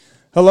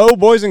Hello,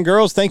 boys and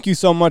girls. Thank you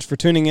so much for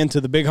tuning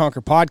into the Big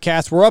Honker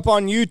Podcast. We're up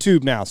on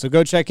YouTube now, so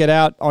go check it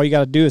out. All you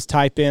got to do is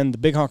type in the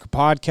Big Honker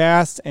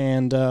Podcast,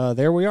 and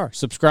there we are.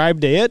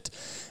 Subscribe to it,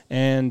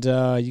 and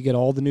you get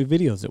all the new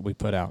videos that we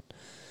put out.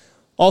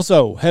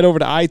 Also, head over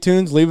to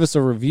iTunes, leave us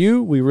a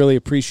review. We really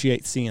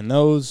appreciate seeing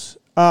those.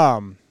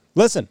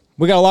 Listen,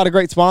 we got a lot of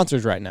great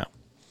sponsors right now.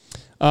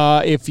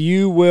 If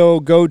you will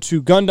go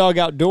to Gundog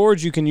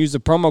Outdoors, you can use the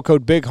promo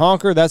code Big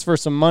Honker. That's for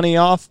some money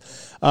off.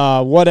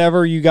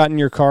 Whatever you got in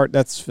your cart,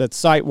 that's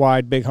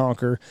site-wide. Big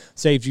Honker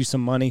saves you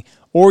some money.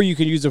 Or you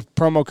can use a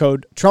promo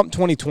code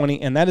Trump2020,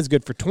 and that is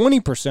good for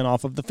 20%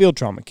 off of the field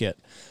trauma kit.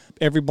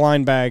 Every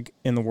blind bag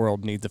in the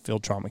world needs a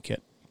field trauma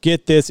kit.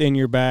 Get this in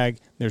your bag.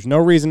 There's no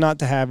reason not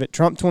to have it.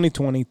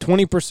 Trump2020,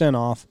 20%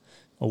 off.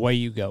 Away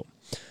you go.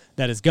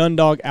 That is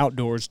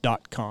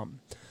GundogOutdoors.com.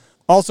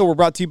 Also, we're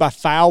brought to you by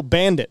Fowl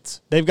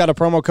Bandits. They've got a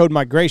promo code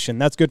Migration.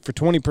 That's good for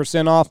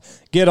 20% off.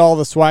 Get all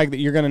the swag that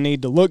you're going to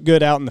need to look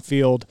good out in the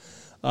field.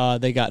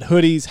 They got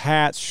hoodies,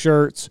 hats,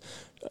 shirts,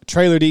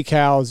 trailer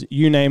decals,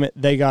 you name it.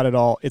 They got it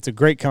all. It's a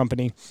great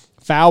company.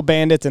 Fowl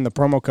Bandits, and the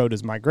promo code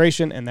is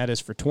Migration, and that is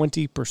for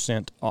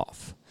 20%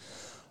 off.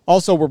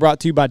 Also, we're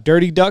brought to you by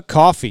Dirty Duck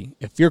Coffee.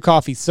 If your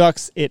coffee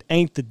sucks, it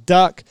ain't the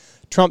duck.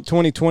 Trump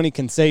 2020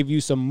 can save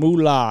you some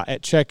moolah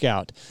at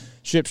checkout.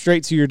 Shipped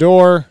straight to your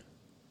door.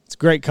 It's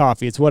great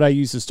coffee. It's what I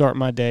use to start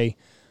my day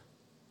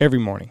every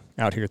morning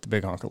out here at the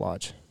Big Honker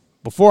Lodge.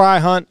 Before I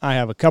hunt, I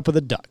have a cup of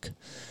the duck.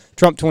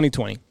 Trump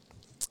 2020.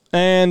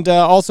 And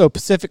also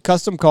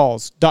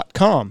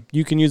PacificCustomCalls.com.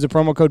 You can use the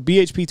promo code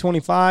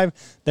BHP25.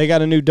 They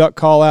got a new duck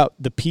call out,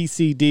 the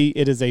PCD.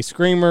 It is a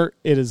screamer.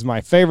 It is my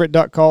favorite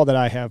duck call that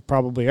I have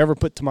probably ever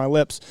put to my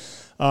lips.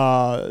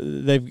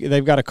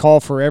 They've got a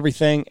call for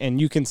everything, and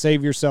you can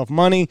save yourself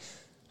money.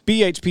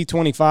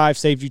 BHP25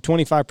 saves you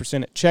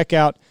 25% at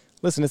checkout.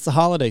 Listen, it's the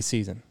holiday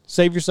season.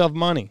 Save yourself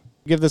money.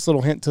 Give this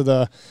little hint to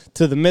the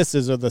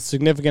missus or the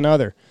significant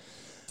other.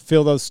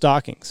 Fill those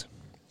stockings.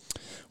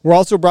 We're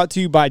also brought to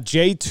you by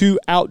J2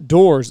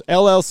 Outdoors,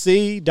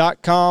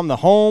 LLC.com, the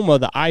home of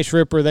the Ice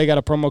Ripper. They got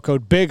a promo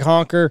code Big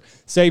Honker.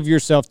 Save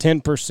yourself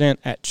 10%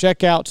 at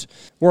checkout.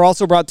 We're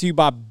also brought to you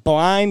by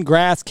Blind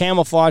Grass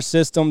Camouflage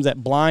Systems at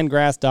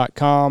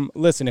blindgrass.com.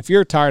 Listen, if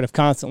you're tired of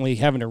constantly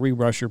having to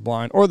rebrush your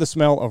blind or the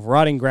smell of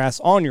rotting grass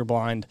on your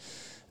blind,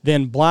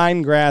 then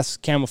Blind Grass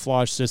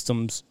Camouflage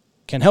Systems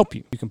can help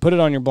you. You can put it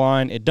on your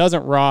blind. It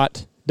doesn't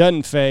rot,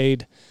 doesn't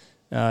fade.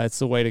 It's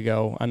the way to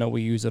go. I know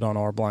we use it on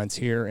our blinds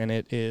here, and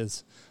it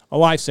is a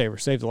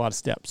lifesaver. Saves a lot of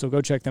steps. So go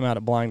check them out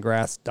at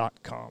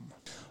blindgrass.com.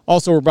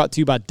 Also, we're brought to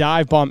you by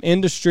Dive Bomb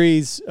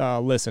Industries.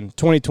 Listen,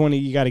 2020,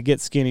 you got to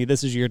get skinny.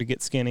 This is your year to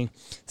get skinny.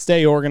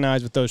 Stay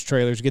organized with those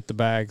trailers. Get the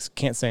bags.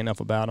 Can't say enough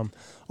about them.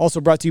 Also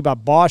brought to you by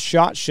Boss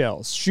Shot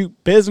Shells.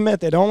 Shoot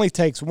bismuth. It only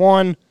takes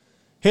one.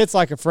 Hits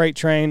like a freight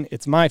train.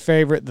 It's my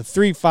favorite. The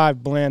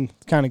 3-5 blend,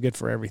 kind of good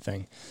for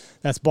everything.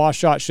 That's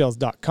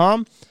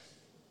BossShotShells.com.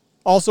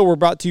 Also, we're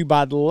brought to you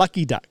by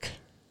Lucky Duck.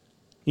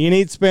 You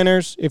need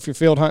spinners if you're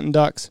field hunting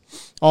ducks.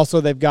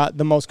 Also, they've got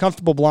the most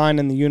comfortable blind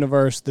in the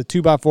universe, the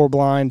 2x4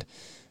 blind.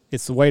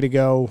 It's the way to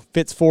go.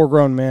 Fits 4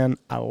 grown men.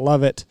 I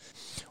love it.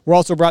 We're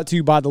also brought to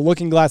you by the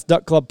Looking Glass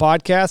Duck Club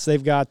podcast.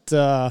 They've got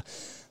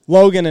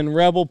Logan and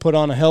Rebel put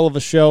on a hell of a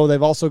show.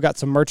 They've also got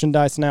some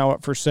merchandise now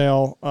up for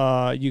sale.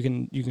 You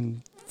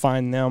can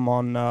find them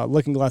on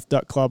Looking Glass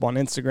Duck Club on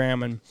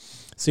Instagram and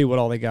see what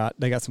all they got.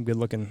 They got some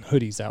good-looking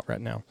hoodies out right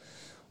now.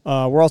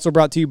 We're also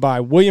brought to you by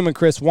William and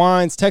Chris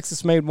Wines,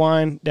 Texas-made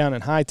wine down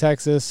in High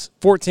Texas.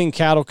 14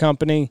 Cattle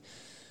Company,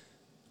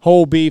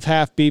 whole beef,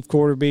 half beef,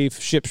 quarter beef,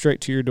 shipped straight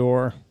to your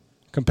door.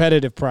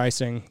 Competitive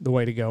pricing, the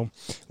way to go.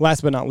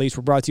 Last but not least,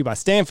 we're brought to you by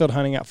Stanfield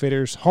Hunting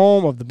Outfitters,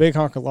 home of the Big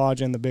Honker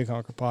Lodge and the Big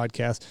Honker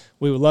Podcast.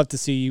 We would love to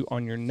see you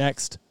on your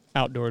next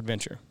outdoor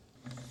adventure.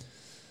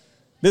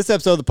 This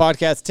episode of the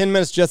podcast, 10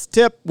 Minutes Just a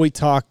Tip. We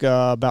talk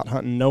about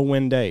hunting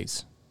no-win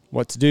days,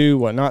 what to do,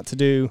 what not to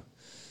do,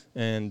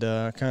 and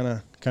kind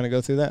of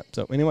go through that.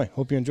 So anyway,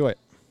 hope you enjoy it.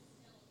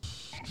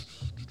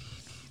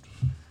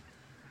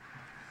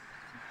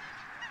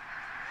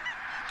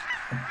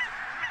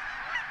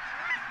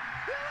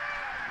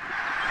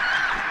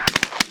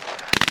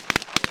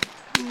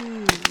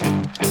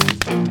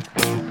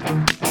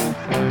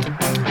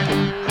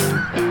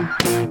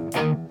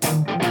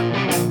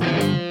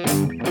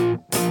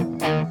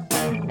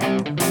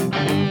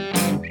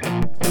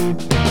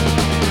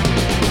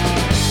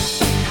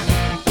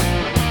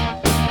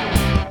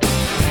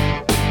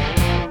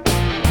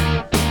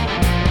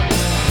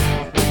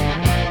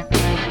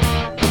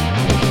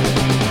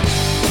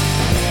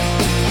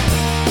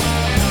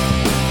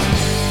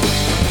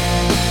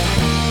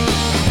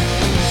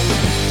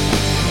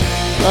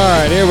 All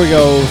right, here we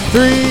go.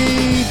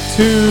 3,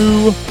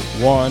 2,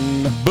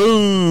 1.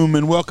 Boom,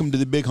 and welcome to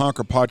the Big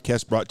Honker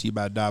Podcast brought to you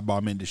by Dive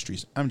Bomb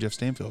Industries. I'm Jeff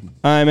Stanfield.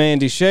 I'm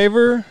Andy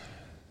Shaver.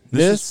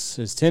 This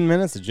is 10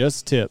 Minutes of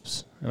Just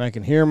Tips, and I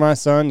can hear my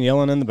son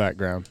yelling in the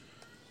background.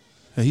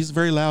 He's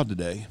very loud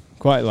today.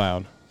 Quite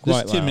loud.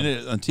 This 10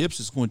 Minute on Tips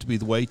is going to be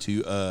the way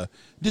to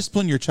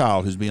discipline your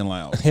child who's being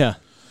loud. Yeah.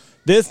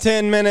 This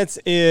 10 minutes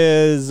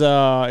is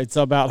it's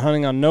about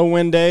hunting on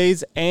no-wind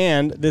days,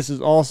 and this is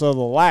also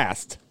the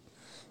last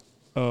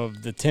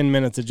of the 10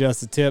 minutes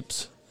adjusted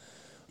tips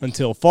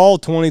until fall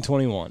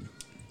 2021.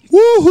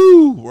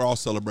 Woohoo! We're all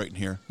celebrating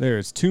here.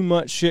 There's too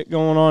much shit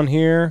going on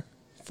here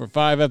for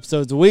 5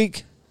 episodes a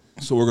week.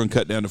 So we're going to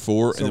cut down to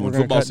 4, and then when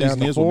football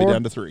season is, we'll be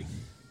down to 3.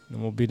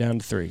 And we'll be down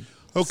to 3.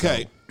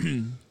 Okay.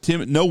 So.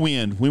 Tim, no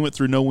wind. We went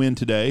through no wind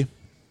today,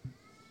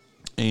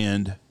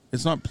 and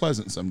it's not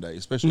pleasant some days,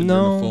 especially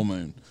during the full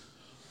moon.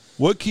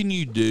 What can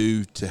you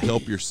do to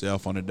help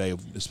yourself on a day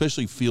of,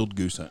 especially field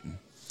goose hunting?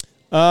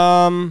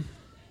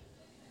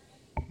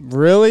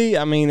 Really?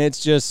 I mean,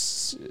 it's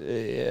just,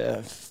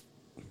 it's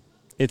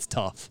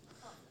tough.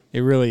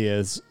 It really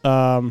is.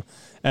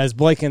 As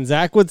Blake and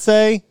Zach would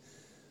say,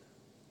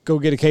 go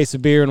get a case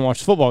of beer and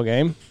watch a football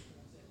game.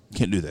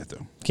 Can't do that,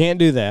 though. Can't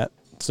do that.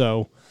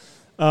 So,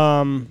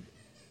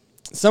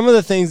 some of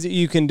the things that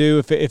you can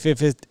do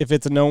if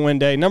it's a no-win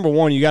day, number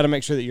one, you got to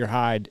make sure that your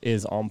hide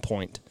is on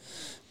point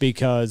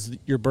because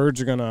your birds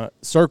are going to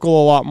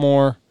circle a lot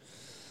more.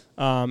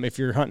 If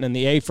you're hunting in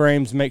the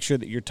A-frames, make sure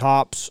that your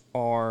tops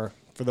are,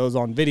 for those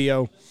on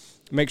video,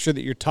 make sure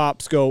that your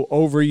tops go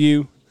over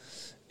you,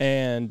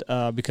 and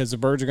because the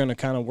birds are going to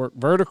kind of work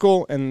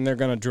vertical and they're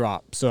going to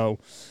drop. So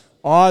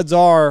odds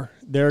are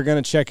they're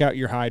going to check out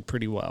your hide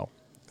pretty well.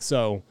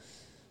 So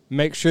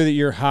make sure that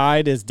your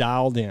hide is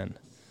dialed in.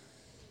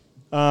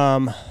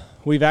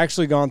 We've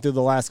actually gone through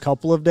the last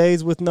couple of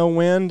days with no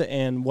wind,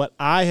 and what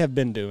I have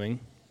been doing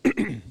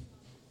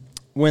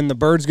when the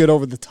birds get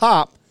over the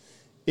top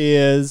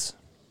is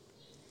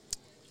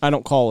I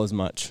don't call as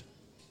much.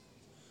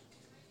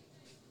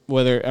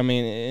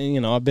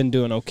 I've been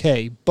doing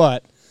okay,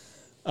 but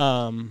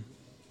not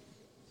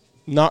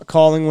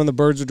calling when the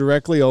birds are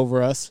directly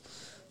over us.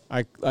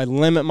 I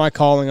limit my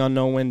calling on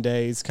no-wind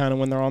days, kind of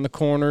when they're on the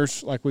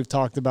corners, like we've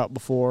talked about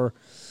before.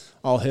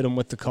 I'll hit them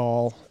with the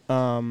call.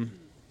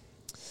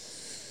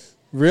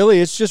 Really,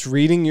 it's just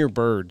reading your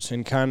birds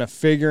and kind of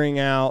figuring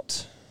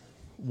out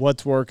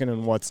what's working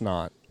and what's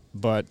not.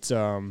 But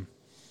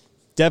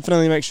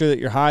definitely make sure that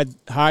your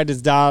hide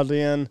is dialed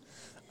in.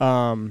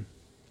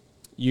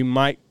 You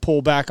might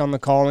pull back on the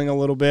calling a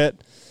little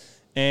bit.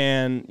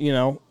 And,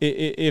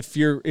 if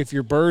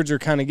your birds are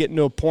kind of getting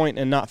to a point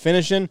and not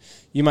finishing,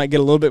 you might get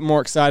a little bit more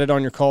excited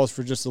on your calls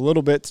for just a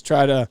little bit to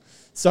try to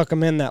suck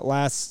them in that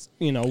last,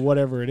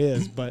 whatever it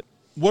is. But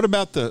what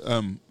about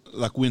the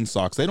like wind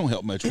socks? They don't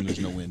help much when there's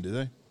no wind, do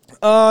they?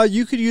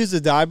 You could use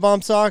the dive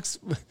bomb socks.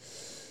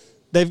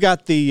 They've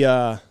got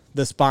the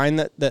spine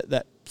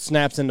that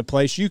snaps into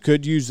place. You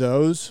could use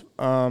those.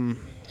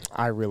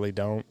 I really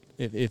don't.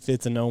 If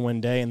it's a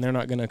no-wind day and they're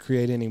not going to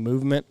create any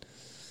movement,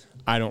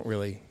 I don't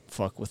really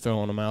fuck with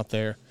throwing them out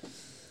there.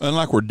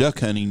 Unlike we're duck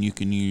hunting, you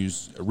can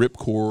use a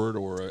ripcord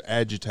or an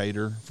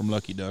agitator from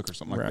Lucky Duck or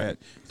something like that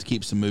to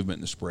keep some movement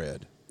in the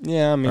spread.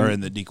 Yeah, I mean, or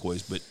in the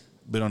decoys.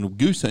 But on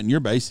goose hunting, you're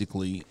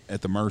basically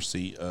at the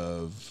mercy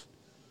of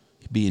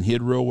being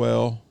hid real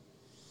well,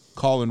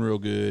 calling real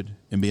good,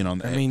 and being on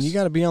the X. I mean, you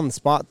got to be on the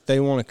spot that they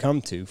want to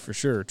come to for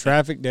sure.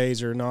 Traffic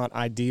days are not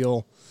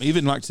ideal.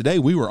 Even like today,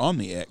 we were on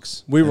the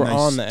X. We were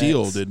on the X.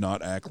 Still did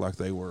not act like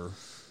they were.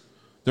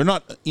 They're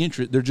not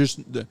interested. They're just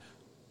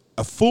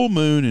a full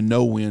moon and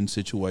no wind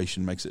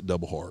situation makes it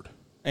double hard.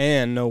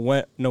 And no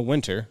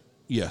winter.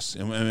 Yes,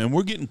 and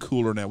we're getting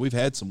cooler now. We've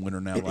had some winter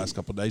now the last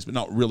couple of days, but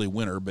not really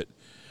winter. But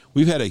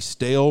we've had a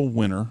stale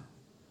winter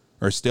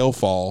or a stale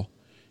fall,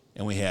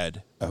 and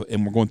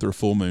and we're going through a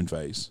full moon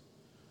phase,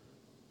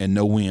 and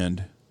no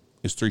wind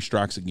is 3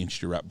 strikes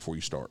against you right before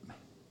you start.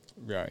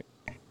 Right.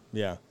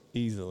 Yeah,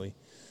 easily.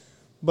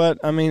 But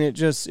I mean,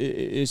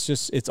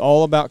 it's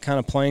all about kind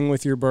of playing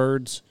with your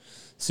birds,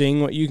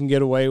 seeing what you can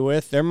get away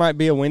with. There might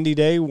be a windy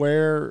day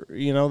where,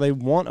 they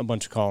want a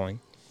bunch of calling.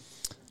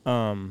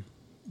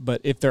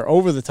 But if they're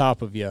over the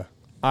top of you,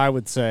 I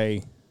would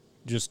say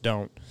just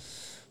don't.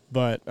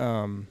 But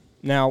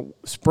now,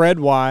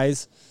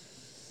 spread-wise,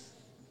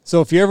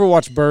 so if you ever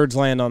watch birds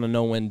land on a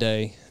no-wind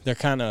day, they're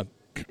kind of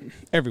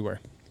everywhere,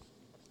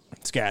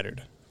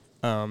 scattered.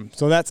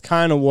 So that's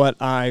kind of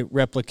what I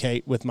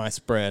replicate with my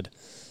spread.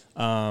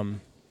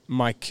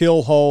 My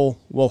kill hole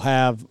will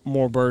have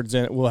more birds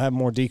in it. We'll have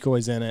more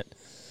decoys in it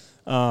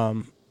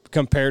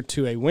compared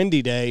to a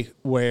windy day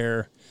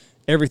where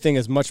everything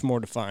is much more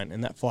defined,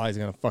 and that fly is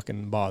going to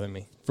fucking bother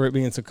me. For it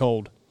being so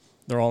cold,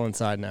 they're all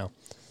inside now.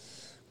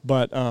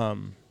 But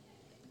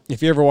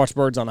if you ever watch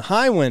birds on a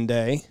high wind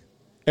day,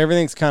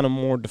 everything's kind of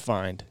more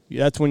defined.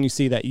 That's when you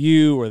see that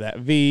U or that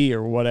V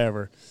or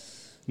whatever.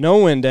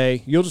 No wind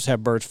day, you'll just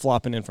have birds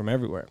flopping in from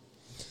everywhere.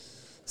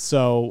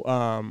 So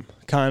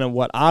kind of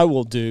what I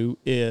will do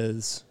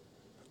is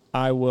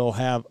I will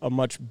have a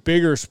much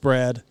bigger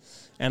spread,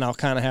 and I'll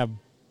kind of have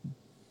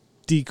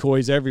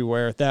decoys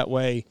everywhere. That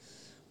way,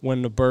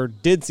 when the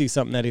bird did see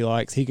something that he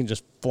likes, he can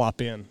just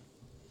flop in.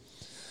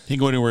 He can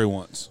go anywhere he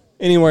wants.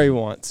 Anywhere he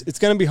wants. It's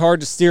going to be hard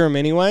to steer him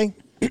anyway.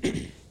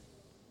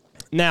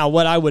 Now,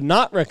 what I would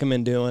not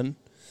recommend doing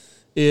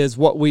is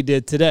what we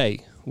did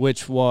today,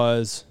 which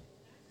was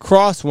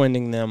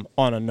crosswinding them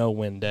on a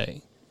no-wind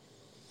day.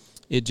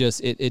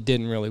 it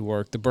didn't really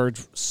work. The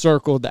birds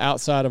circled the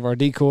outside of our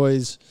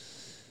decoys,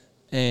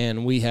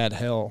 and we had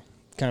hell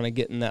kind of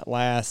getting that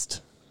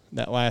last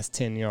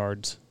 10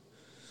 yards.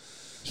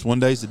 Just one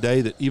day's the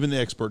day that even the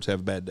experts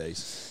have bad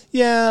days.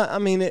 Yeah, I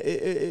mean,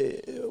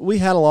 we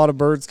had a lot of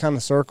birds kind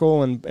of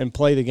circle and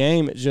play the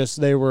game. It's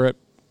just they were at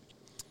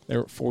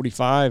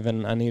 45,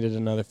 and I needed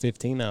another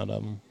 15 out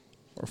of them,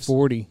 or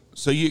 40.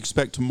 So you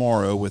expect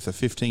tomorrow with a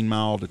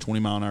 15-mile to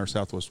 20-mile-an-hour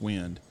southwest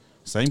wind,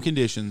 same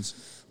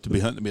conditions, to be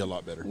hunting to be a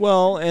lot better.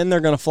 Well, and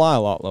they're going to fly a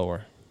lot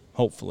lower,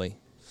 hopefully,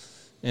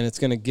 and it's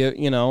going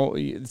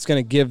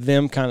to give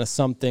them kind of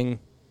something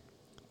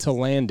to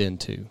land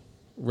into,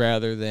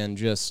 rather than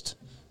just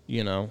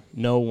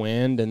no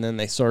wind and then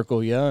they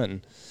circle you.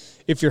 And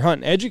if you're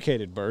hunting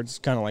educated birds,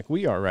 kind of like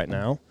we are right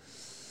now,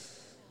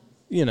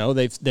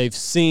 they've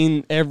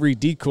seen every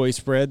decoy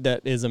spread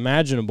that is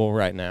imaginable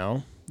right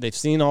now. They've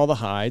seen all the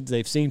hides.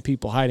 They've seen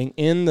people hiding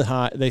in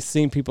the They've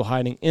seen people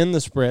hiding in the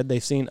spread.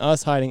 They've seen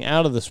us hiding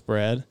out of the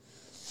spread.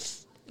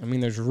 I mean,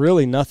 there's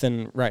really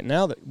nothing right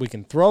now that we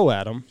can throw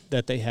at them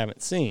that they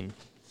haven't seen.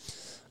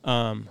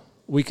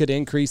 We could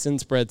increase in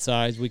spread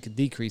size. We could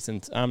decrease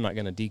in. I'm not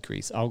going to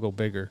decrease. I'll go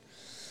bigger.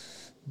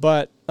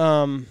 But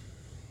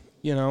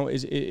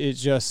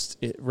it's just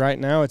right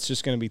now. It's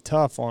just going to be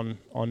tough on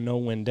no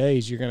wind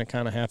days. You're going to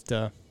kind of have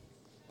to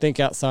think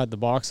outside the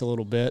box a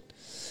little bit.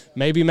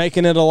 Maybe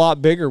making it a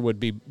lot bigger would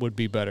be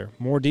better.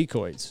 More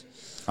decoys.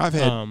 I've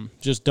had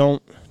just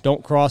don't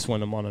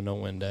crosswind them on a no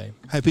wind day.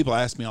 I have people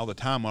ask me all the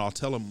time, and I'll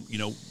tell them,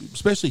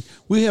 especially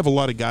we have a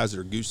lot of guys that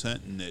are goose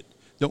hunting that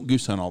don't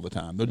goose hunt all the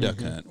time. They'll duck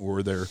hunt,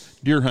 or they're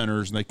deer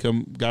hunters,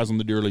 and guys on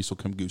the deer lease will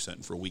come goose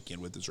hunting for a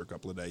weekend with us or a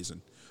couple of days,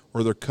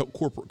 or they're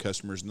corporate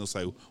customers, and they'll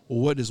say, well,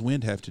 what does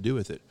wind have to do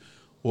with it?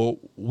 Well,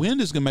 wind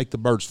is going to make the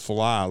birds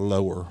fly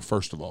lower,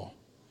 first of all.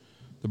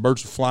 The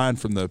birds are flying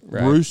from the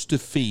roost to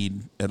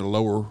feed at a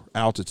lower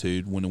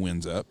altitude when the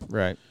wind's up.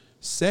 Right.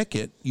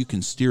 Second, you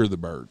can steer the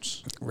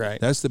birds. Right.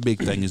 That's the big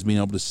thing, is being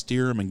able to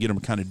steer them and get them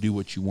to kind of do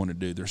what you want to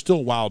do. They're still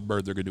a wild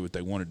bird. They're going to do what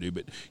they want to do,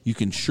 but you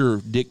can sure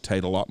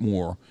dictate a lot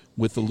more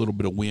with a little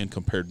bit of wind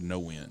compared to no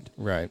wind.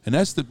 Right. And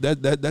that's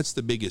that's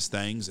the biggest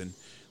things. And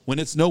when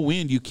it's no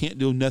wind, you can't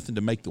do nothing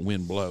to make the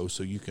wind blow.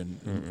 So you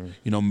can,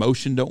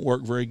 motion don't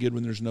work very good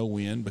when there's no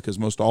wind, because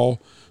most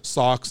all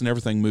socks and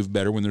everything move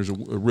better when there's a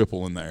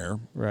ripple in the air.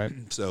 Right.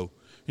 So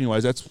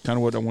anyways, that's kind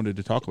of what I wanted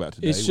to talk about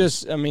today. It's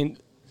just,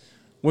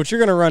 what you're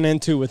going to run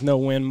into with no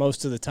wind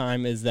most of the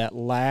time is that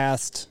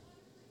last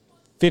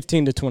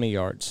 15 to 20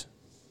 yards.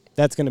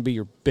 That's going to be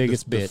your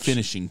biggest bitch. The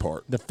finishing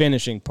part. The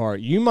finishing part.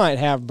 You might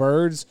have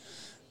birds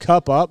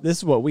cup up. This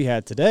is what we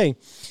had today.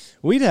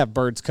 We'd have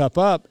birds cup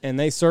up, and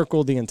they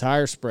circle the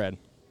entire spread.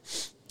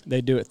 They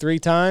do it 3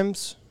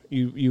 times.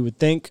 You would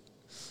think,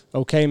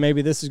 okay,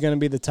 maybe this is going to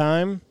be the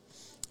time,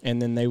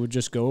 and then they would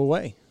just go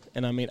away.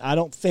 And, I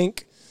don't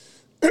think,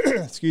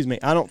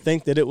 I don't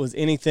think that it was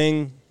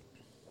anything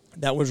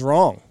that was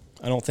wrong.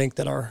 I think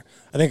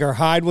our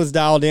hide was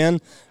dialed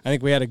in. I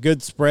think we had a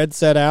good spread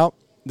set out.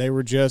 They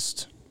were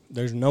just,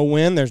 there's no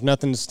wind. There's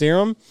nothing to steer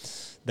them.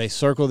 They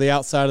circle the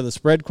outside of the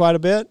spread quite a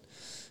bit,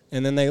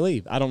 and then they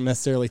leave. I don't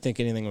necessarily think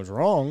anything was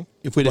wrong.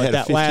 If we'd had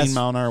a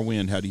 15-mile-an-hour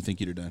wind, how do you think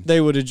you'd have done?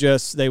 They would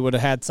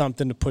have had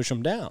something to push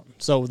them down.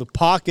 So the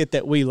pocket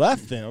that we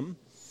left them,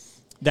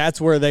 that's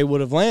where they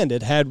would have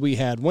landed had we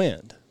had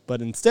wind.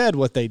 But instead,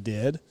 what they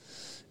did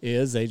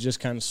is they just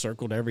kind of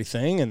circled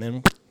everything, and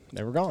then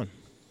they were gone.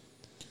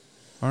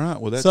 All right.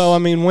 Well, that's so.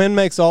 Wind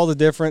makes all the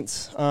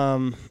difference.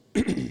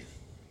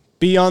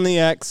 Be on the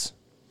X.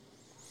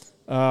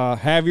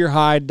 Have your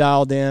hide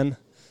dialed in.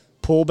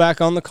 Pull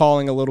back on the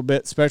calling a little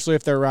bit, especially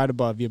if they're right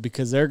above you,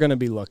 because they're going to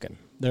be looking.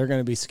 They're going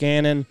to be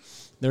scanning.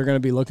 They're going to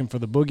be looking for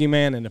the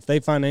boogeyman, and if they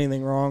find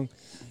anything wrong,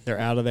 they're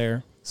out of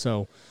there.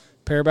 So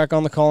pare back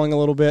on the calling a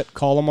little bit.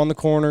 Call them on the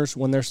corners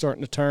when they're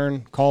starting to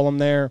turn. Call them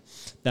there.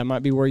 That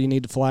might be where you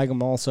need to flag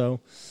them also.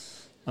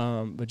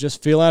 But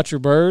just feel out your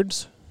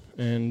birds,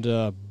 and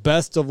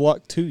best of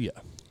luck to you.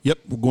 Yep,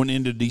 we're going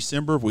into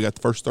December. We got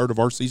the first third of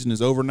our season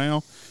is over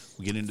now.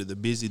 We get into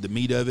the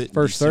meat of it.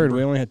 First third,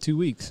 we only had 2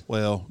 weeks.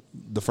 Well,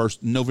 the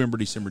first November,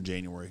 December,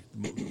 January.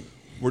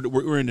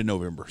 We're into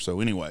November.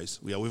 So anyways,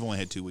 we've only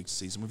had 2 weeks of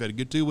season. We've had a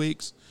good 2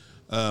 weeks.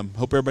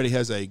 Hope everybody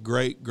has a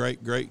great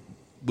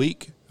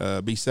week.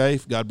 Be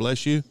safe. God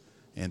bless you.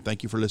 And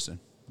thank you for listening.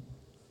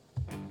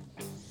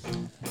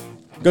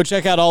 Go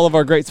check out all of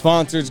our great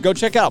sponsors. Go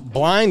check out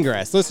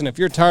Blindgrass. Listen, if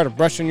you're tired of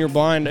brushing your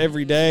blind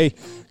every day,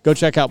 go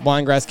check out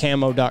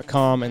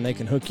blindgrasscamo.com, and they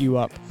can hook you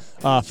up.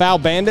 Foul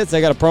Bandits, they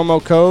got a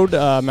promo code,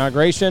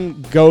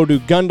 migration. Go to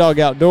Gundog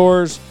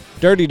Outdoors,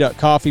 Dirty Duck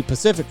Coffee,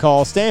 Pacific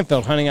Call,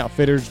 Stanfield Hunting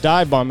Outfitters,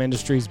 Dive Bomb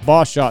Industries,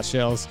 Boss Shot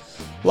Shells,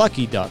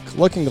 Lucky Duck,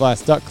 Looking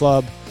Glass Duck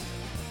Club,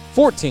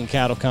 14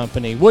 Cattle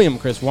Company, William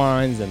Chris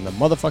Wines, and the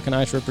motherfucking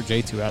Ice Ripper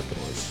J2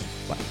 Outdoors.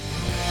 Bye.